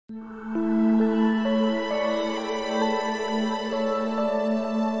Hi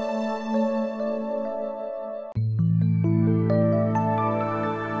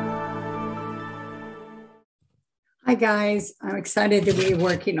guys, I'm excited to be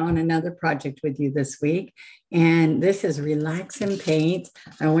working on another project with you this week. And this is Relax and Paint.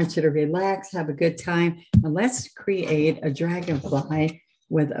 I want you to relax, have a good time, and let's create a dragonfly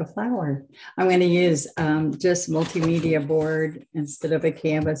with a flower. I'm going to use just multimedia board instead of a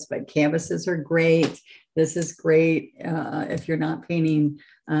canvas, but canvases are great. This is great if you're not painting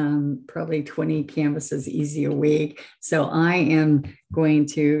probably 20 canvases easy a week. So I am going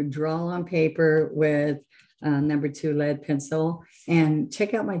to draw on paper with number 2 lead pencil, and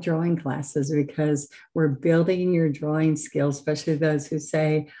check out my drawing classes because we're building your drawing skills, especially those who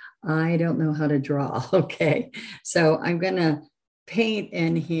say, I don't know how to draw. Okay, so I'm going to paint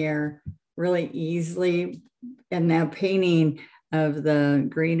in here really easily. And now painting of the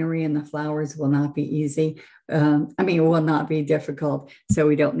greenery and the flowers will not be easy. It will not be difficult. So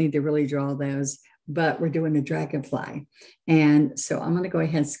we don't need to really draw those. But we're doing a dragonfly. And so I'm going to go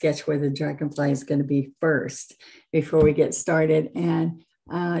ahead and sketch where the dragonfly is going to be first before we get started. And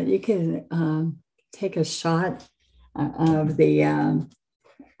you can take a shot of the,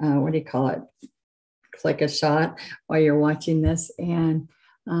 what do you call it? Click a shot while you're watching this. And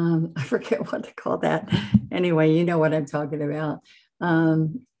I forget what to call that. Anyway, you know what I'm talking about.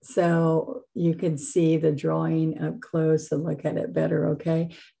 So you can see the drawing up close and look at it better,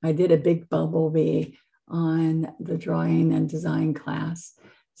 okay? I did a big bumblebee on the drawing and design class.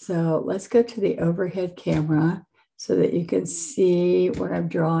 So let's go to the overhead camera so that you can see what I'm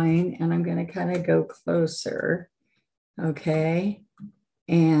drawing. And I'm going to kind of go closer, okay?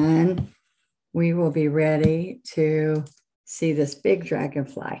 And we will be ready to see this big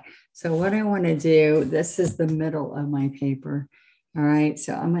dragonfly. So what I want to do, this is the middle of my paper. All right,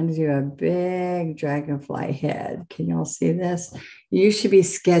 so I'm going to do a big dragonfly head. Can you all see this? You should be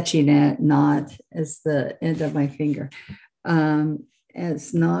sketching it, not as the end of my finger.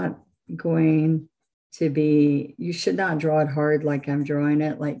 It's not going to be, you should not draw it hard like I'm drawing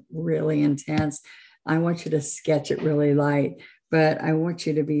it, like really intense. I want you to sketch it really light, but I want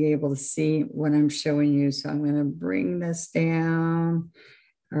you to be able to see what I'm showing you. So I'm going to bring this down,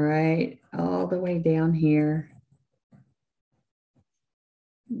 all right, all the way down here.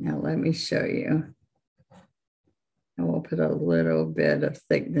 Now let me show you. And we'll put a little bit of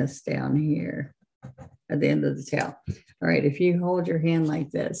thickness down here at the end of the tail. All right, if you hold your hand like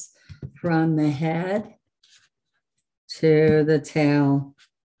this, from the head to the tail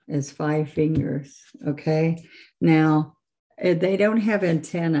is 5 fingers, okay? Now, they don't have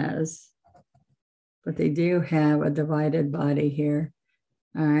antennas, but they do have a divided body here.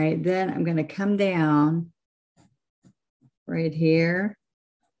 All right, then I'm gonna come down right here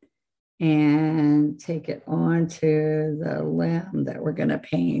and take it onto the limb that we're going to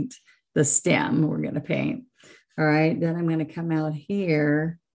paint, the stem we're going to paint. All right, then I'm going to come out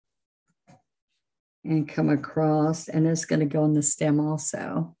here and come across, and it's going to go on the stem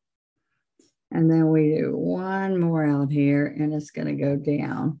also. And then we do one more out here, and it's going to go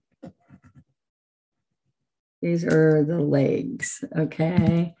down. These are the legs,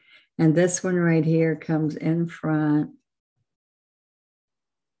 okay? And this one right here comes in front.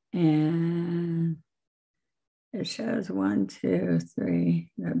 And it shows 1, 2,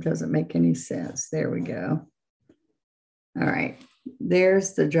 3. That doesn't make any sense. There we go. All right.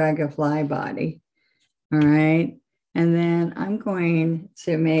 There's the dragonfly body. All right. And then I'm going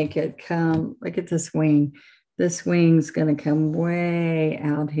to make it come, look at this wing. This wing's going to come way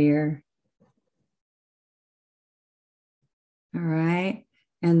out here. All right.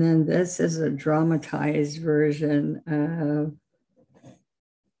 And then this is a dramatized version of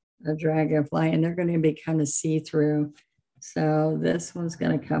a dragonfly, and they're going to be kind of see-through. So this one's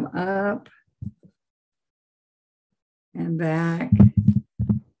going to come up and back.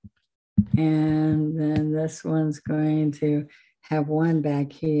 And then this one's going to have one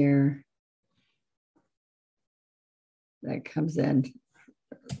back here that comes in.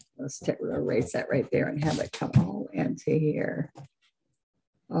 Let's erase that right there and have it come all into here,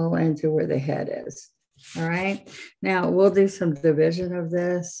 all into where the head is. All right. Now we'll do some division of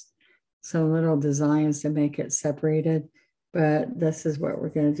this, some little designs to make it separated, but this is what we're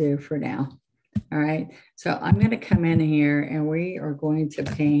going to do for now. All right. So I'm going to come in here and we are going to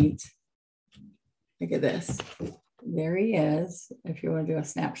paint. Look at this. There he is. If you want to do a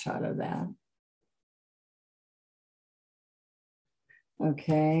snapshot of that.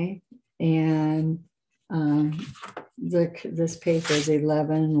 Okay. And this paper is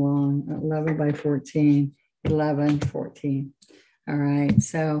 11 long, 11 by 14, 11, 14. All right,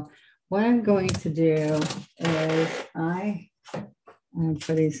 so what I'm going to do is I'm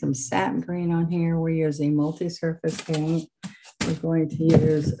putting some satin green on here. We're using multi-surface paint. We're going to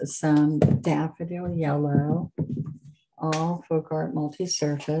use some daffodil yellow, all folk art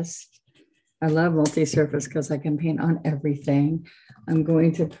multi-surface. I love multi-surface because I can paint on everything. I'm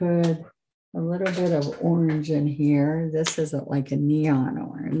going to put a little bit of orange in here. This is like a neon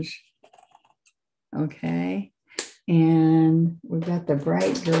orange. Okay. And we've got the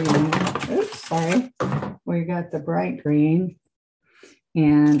bright green. Oops, sorry. We got the bright green.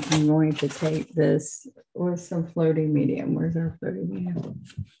 And I'm going to take this with some floating medium. Where's our floating medium?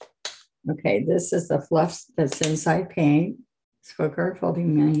 Okay, this is the fluff that's inside paint. It's folk art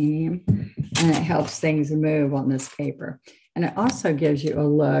folding medium, and it helps things move on this paper. And it also gives you a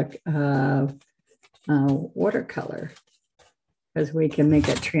look of watercolor because we can make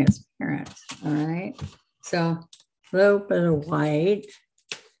it transparent. All right, so a little bit of white.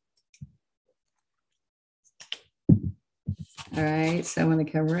 All right, so I'm going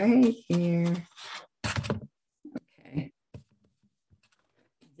to come right here. Okay.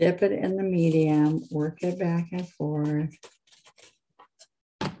 Dip it in the medium, work it back and forth.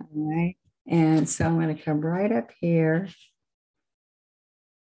 All right, and so I'm going to come right up here,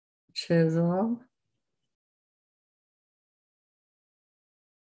 chisel.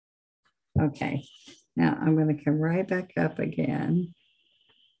 Okay, now I'm going to come right back up again.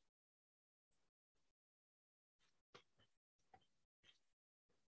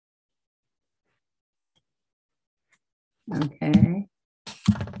 Okay.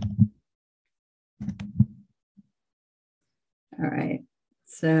 All right.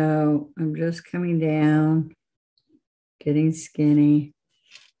 So I'm just coming down, getting skinny.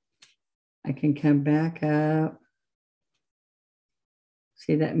 I can come back up.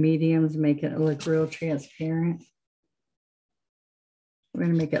 See that medium's making it look real transparent. We're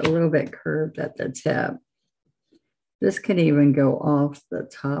going to make it a little bit curved at the tip. This can even go off the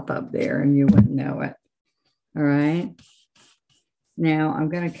top up there and you wouldn't know it. All right. Now I'm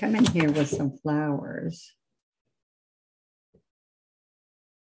going to come in here with some flowers.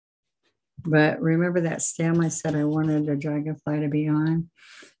 But remember that stem I said I wanted the dragonfly to be on?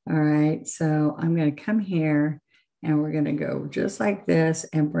 All right, so I'm going to come here and we're going to go just like this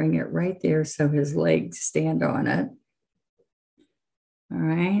and bring it right there so his legs stand on it. All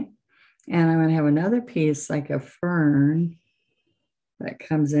right, and I'm going to have another piece like a fern that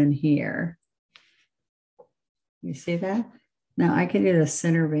comes in here. You see that? Now I can do the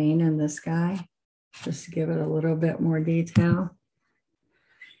center vein in this guy just to give it a little bit more detail.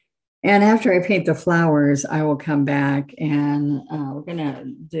 And after I paint the flowers, I will come back and we're going to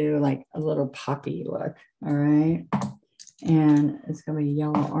do like a little poppy look. All right. And it's going to be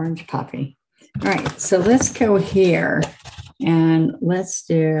yellow orange poppy. All right. So let's go here and let's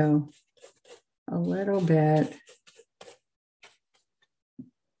do a little bit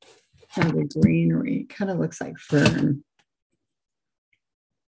of the greenery. It kind of looks like fern.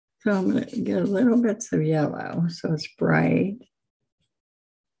 So I'm going to get a little bits of yellow so it's bright.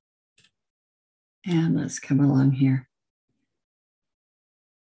 And let's come along here.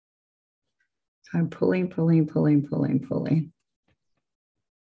 So I'm pulling, pulling, pulling, pulling, pulling.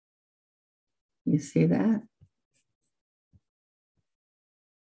 You see that?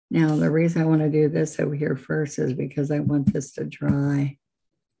 Now, the reason I want to do this over here first is because I want this to dry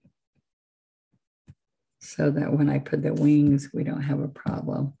so that when I put the wings, we don't have a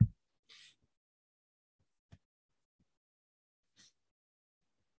problem.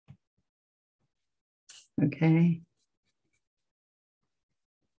 Okay.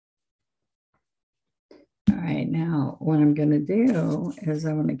 All right, now what I'm going to do is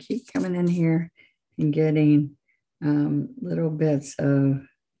I'm going to keep coming in here and getting little bits of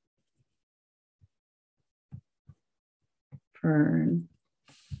fern.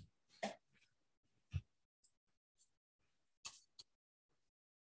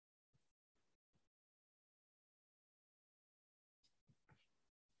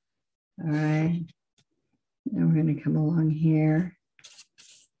 All right, now we're going to come along here.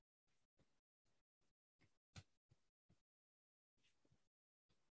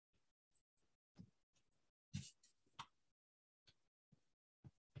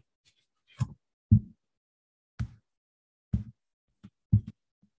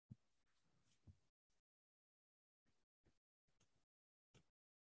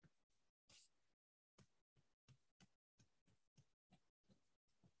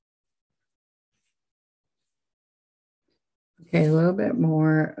 Okay, a little bit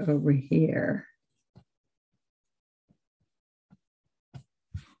more over here.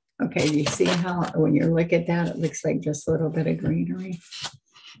 Okay, you see how when you look at that, it looks like just a little bit of greenery.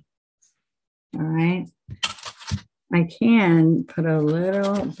 All right. I can put a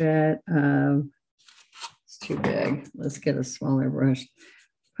little bit of, it's too big. Let's get a smaller brush.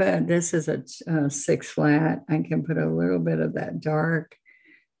 But this is a 6 flat. I can put a little bit of that dark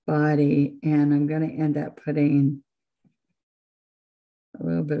body, and I'm going to end up putting a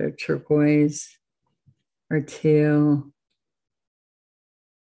little bit of turquoise or teal.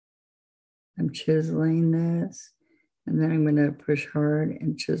 I'm chiseling this, and then I'm going to push hard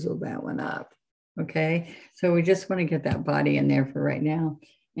and chisel that one up. Okay, so we just want to get that body in there for right now.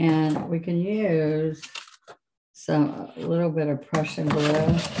 And we can use a little bit of Prussian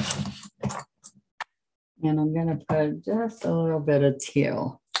blue. And I'm going to put just a little bit of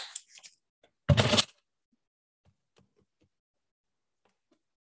teal.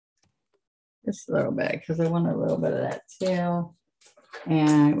 Just a little bit, because I want a little bit of that teal.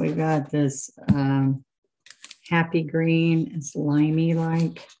 And we got this happy green. It's limey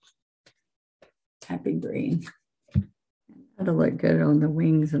like. Happy green. That'll look good on the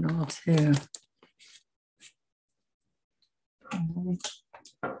wings and all too.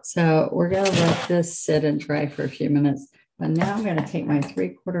 So we're going to let this sit and dry for a few minutes. But now I'm going to take my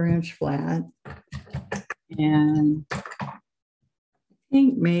 3/4 inch flat, and I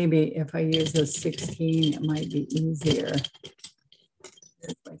think maybe if I use a 16, it might be easier.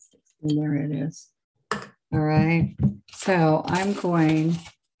 There's my 16, there it is. All right. So I'm going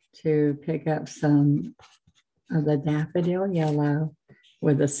to pick up some of the daffodil yellow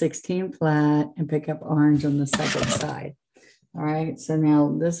with a 16 flat and pick up orange on the second side. All right, so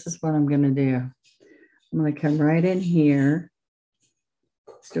now this is what I'm going to do. I'm going to come right in here.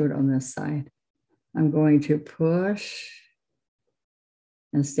 Let's do it on this side. I'm going to push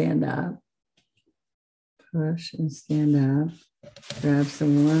and stand up. Push and stand up. Grab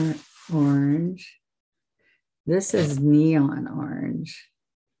some more orange. This is neon orange.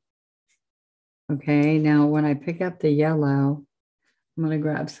 Okay, now when I pick up the yellow, I'm going to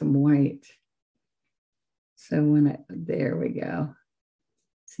grab some white. So there we go.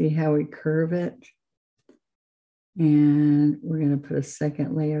 See how we curve it? And we're going to put a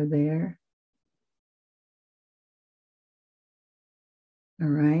second layer there. All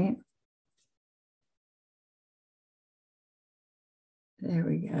right. There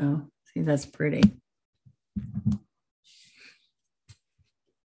we go. See, that's pretty.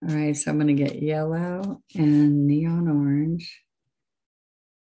 All right, so I'm going to get yellow and neon orange.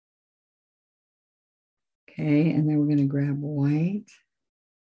 Okay, and then we're going to grab white.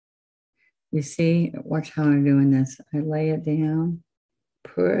 You see, watch how I'm doing this. I lay it down,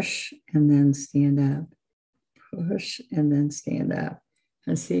 push, and then stand up. Push, and then stand up.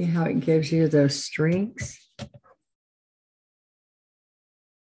 And see how it gives you those streaks?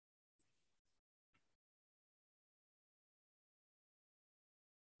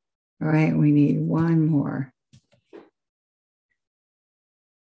 All right, we need one more.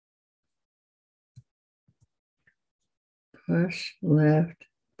 Push left,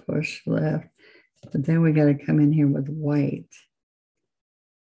 push left. But then we got to come in here with white.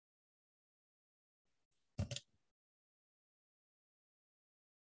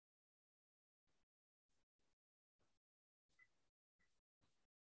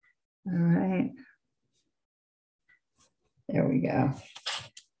 All right. There we go.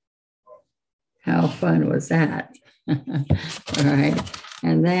 How fun was that? All right.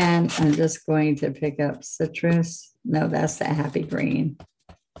 And then I'm just going to pick up citrus. No, that's the happy green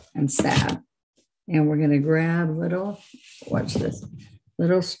and sap. And we're going to grab watch this,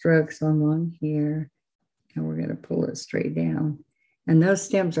 little strokes along here. And we're going to pull it straight down. And those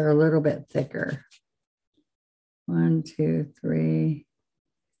stems are a little bit thicker. 1, 2, 3.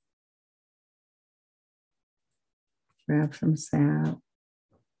 Grab some sap.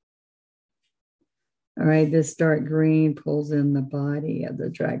 All right, this dark green pulls in the body of the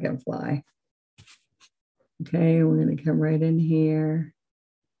dragonfly. Okay, we're going to come right in here.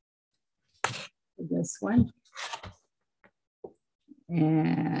 This one.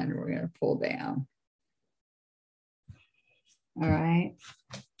 And we're going to pull down. All right.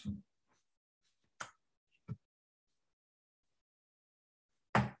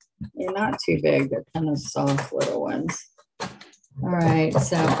 They're not too big. They're kind of soft little ones. All right,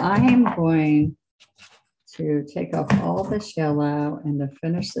 so I am going to take off all this yellow, and to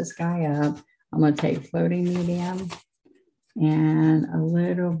finish this guy up, I'm going to take floating medium and a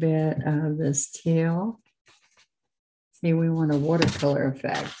little bit of this teal. See, we want a watercolor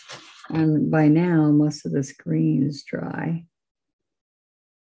effect. And by now, most of this green is dry.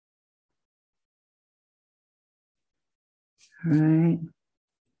 All right.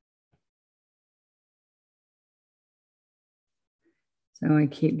 So I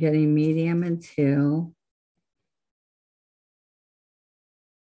keep getting medium until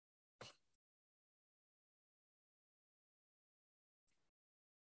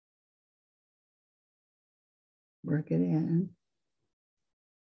work it in.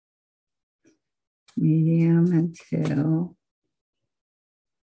 Medium until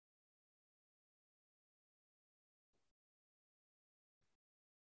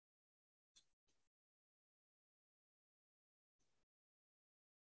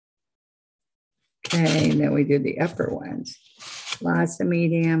okay, then we do the upper ones. Lots of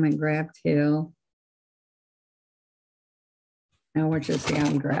medium and grab two. Now we're just, see,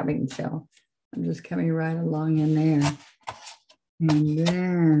 I'm grabbing till I'm just coming right along in there. And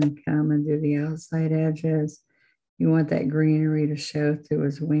then come and do the outside edges. You want that greenery to show through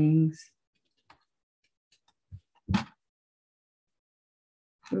his wings.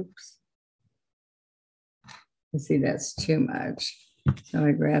 Oops. You see, that's too much. So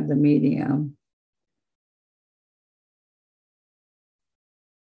I grab the medium.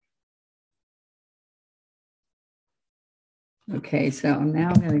 Okay, so now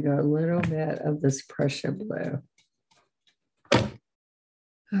I'm going to go a little bit of this Prussian blue.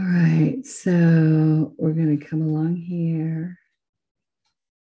 All right, so we're going to come along here.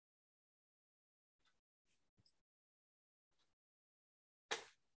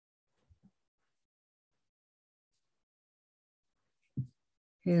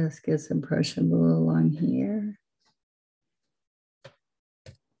 Okay, let's get some Prussian blue along here.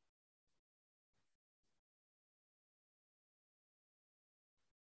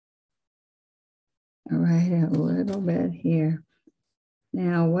 All right, a little bit here.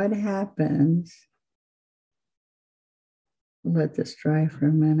 Now, what happens? Let this dry for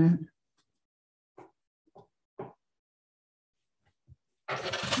a minute.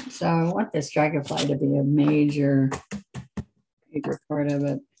 So I want this dragonfly to be a major part of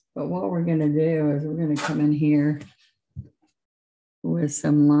it. But what we're going to do is we're going to come in here with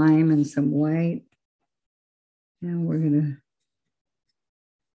some lime and some white. And we're going to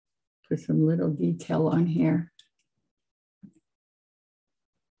put some little detail on here.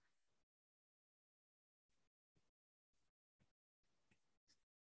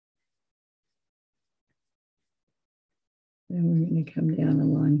 Then we're going to come down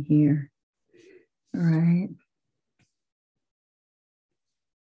along here. All right.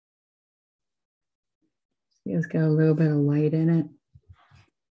 See, it's got a little bit of light in it.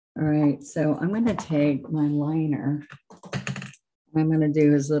 All right, so I'm going to take my liner. I'm going to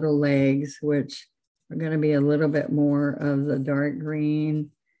do his little legs, which are going to be a little bit more of the dark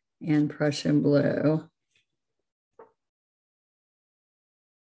green and Prussian blue.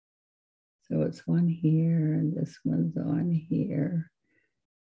 So it's one here, and this one's on here.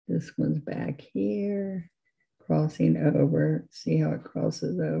 This one's back here, crossing over. See how it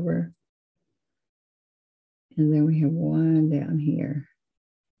crosses over? And then we have one down here.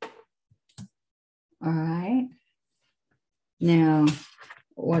 All right. Now,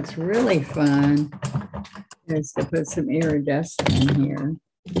 what's really fun is to put some iridescent in here.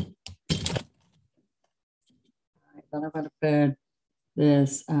 All right, then I'm going to put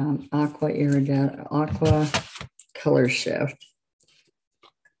this aqua color shift.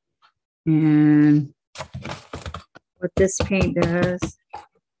 And what this paint does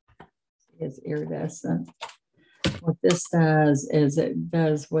is iridescent. What this does is it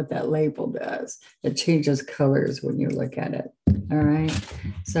does what that label does. It changes colors when you look at it. All right.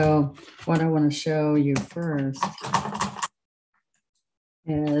 So what I want to show you first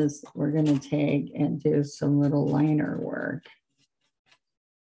is we're going to take and do some little liner work.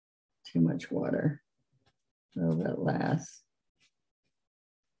 Too much water, a little bit less.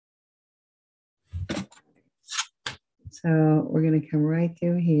 So we're going to come right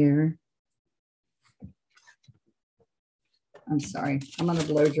through here. I'm sorry, I'm going to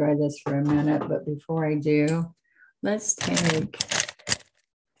blow dry this for a minute, but before I do, let's take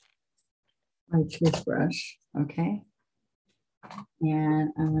my toothbrush, okay?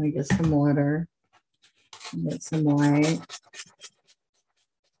 And I'm going to get some water, get some white,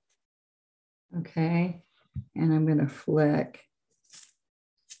 okay? And I'm going to flick.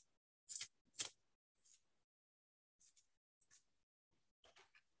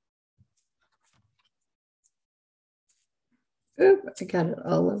 Oop, I got it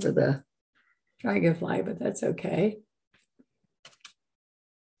all over the dragonfly, but that's okay.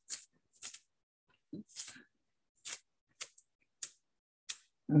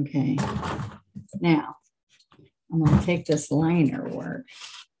 Okay, now I'm going to take this liner work.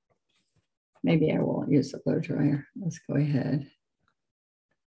 Maybe I won't use the blow dryer. Let's go ahead.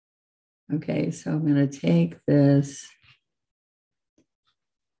 Okay, so I'm going to take this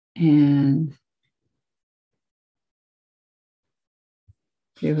and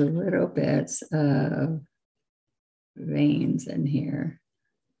do little bits of veins in here.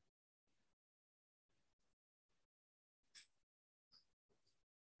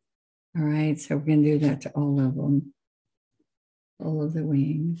 All right, so we're going to do that to all of them, all of the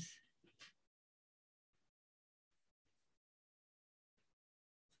wings.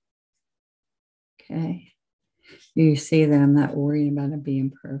 Okay. You see that I'm not worrying about it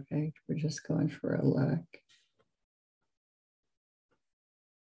being perfect. We're just going for a look.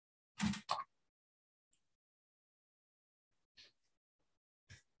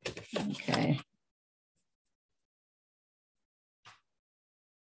 Okay.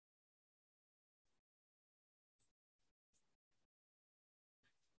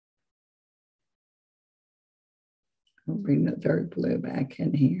 I'll bring the dark blue back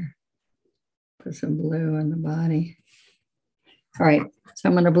in here. Put some blue on the body. All right, so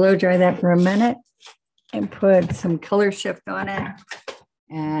I'm going to blow dry that for a minute and put some color shift on it.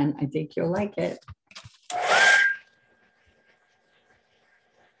 And I think you'll like it.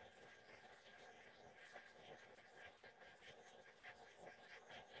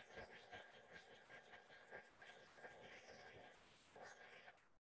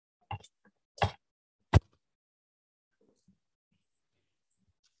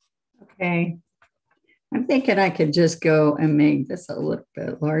 Okay, I'm thinking I could just go and make this a little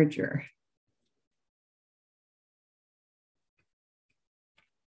bit larger.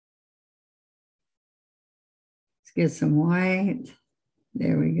 Let's get some white.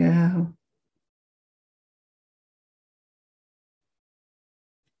 There we go.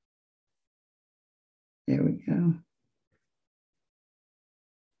 There we go.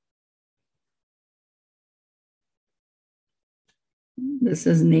 This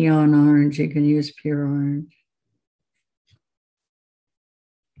is neon orange. You can use pure orange.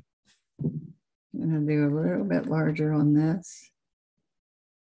 I'm going to do a little bit larger on this.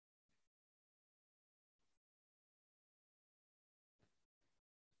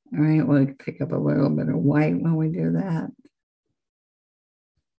 All right, we'll pick up a little bit of white when we do that.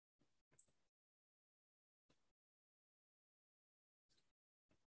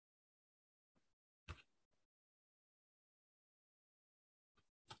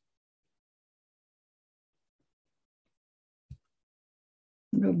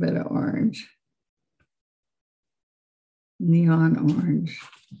 A little bit of orange. Neon orange.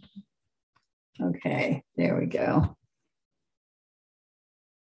 Okay, there we go.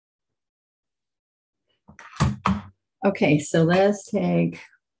 Okay, so let's take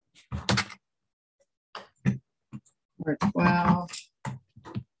our 12.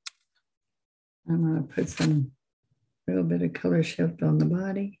 I'm going to put some little bit of color shift on the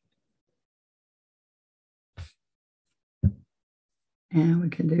body. And we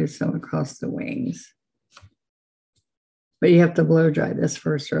can do some across the wings. But you have to blow dry this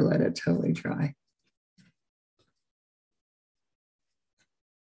first or let it totally dry.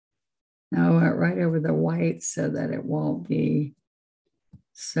 Now I went right over the white so that it won't be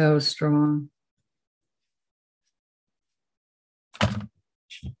so strong.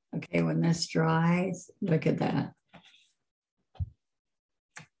 Okay, when this dries, look at that.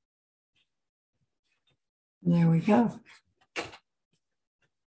 There we go.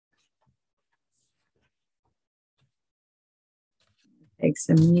 Take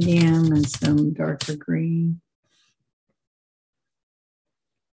some medium and some darker green.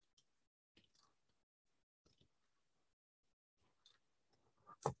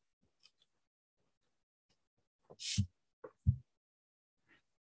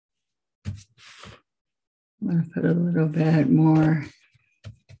 I'm going to put a little bit more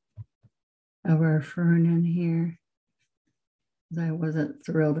of our fern in here. I wasn't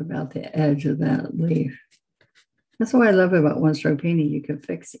thrilled about the edge of that leaf. That's what I love about one-stroke painting. You can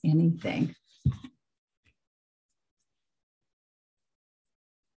fix anything.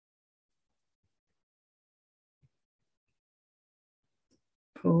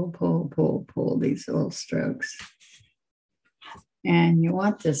 Pull, pull, pull, pull these little strokes. And you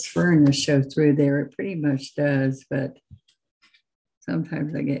want this fern to show through there. It pretty much does, but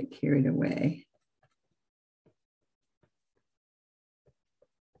sometimes I get carried away.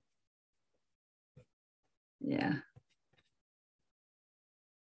 Yeah.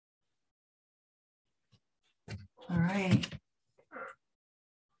 All right.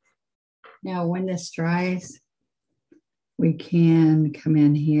 Now, when this dries, we can come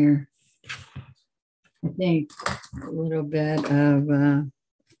in here. I think a little bit of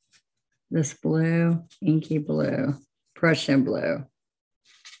this blue, inky blue, Prussian blue.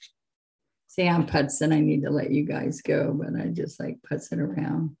 See, I'm putzing. I need to let you guys go, but I just like putzing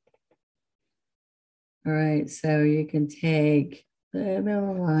around. All right, so you can take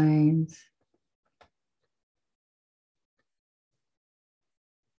little lines.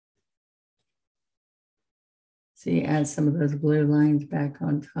 See, add some of those blue lines back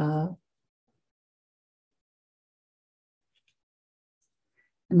on top.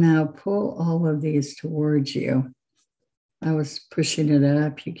 Now pull all of these towards you. I was pushing it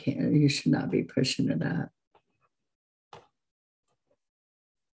up. You should not be pushing it up.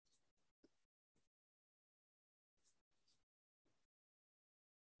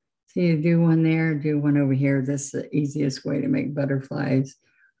 So you do one there, do one over here. This is the easiest way to make butterflies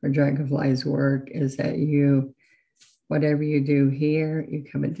or dragonflies work is that whatever you do here, you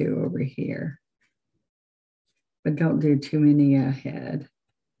come and do over here. But don't do too many ahead.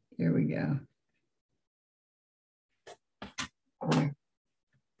 Here we go.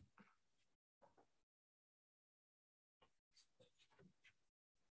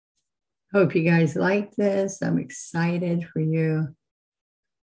 Hope you guys like this. I'm excited for you.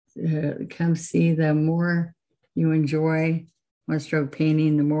 Come see, the more you enjoy one stroke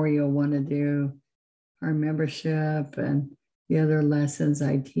painting, the more you'll want to do our membership and the other lessons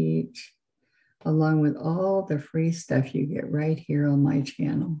I teach, along with all the free stuff you get right here on my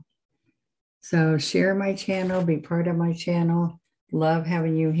channel. So share my channel, be part of my channel. Love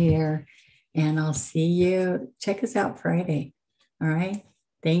having you here. And I'll see you. Check us out Friday. All right.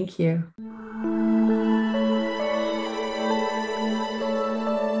 Thank you.